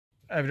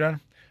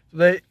everyone.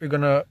 Today we're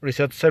gonna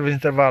reset service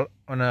interval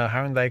on a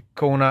Hyundai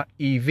Kona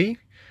EV.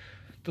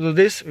 To do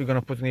this, we're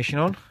gonna put ignition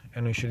on,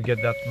 and we should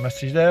get that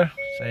message there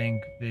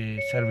saying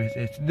the service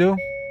is due.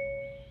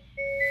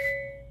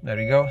 There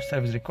we go,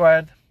 service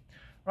required.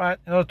 Right,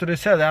 in order to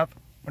reset that,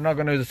 we're not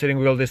gonna use the steering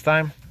wheel this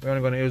time. We're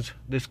only gonna use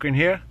this screen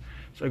here.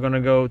 So we're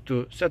gonna go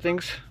to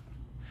settings,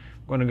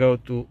 we're gonna go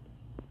to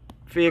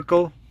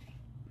vehicle,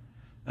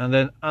 and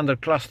then under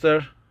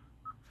cluster,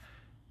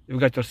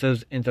 you've got your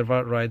service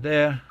interval right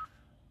there,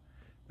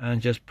 and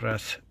just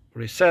press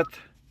reset.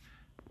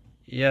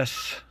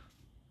 Yes,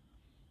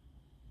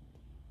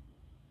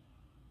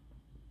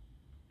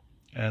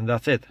 and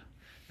that's it.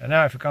 And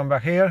now if you come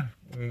back here,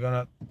 we're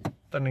gonna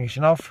turn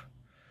ignition off,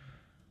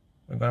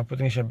 we're gonna put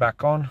ignition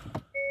back on.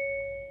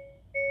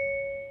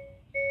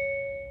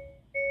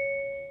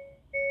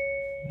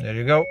 There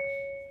you go,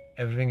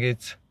 everything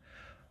is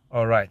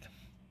all right.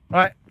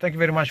 Thank you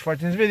very much for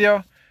watching this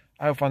video.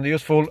 I hope you found it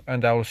useful,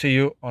 and I will see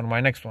you on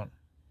my next one.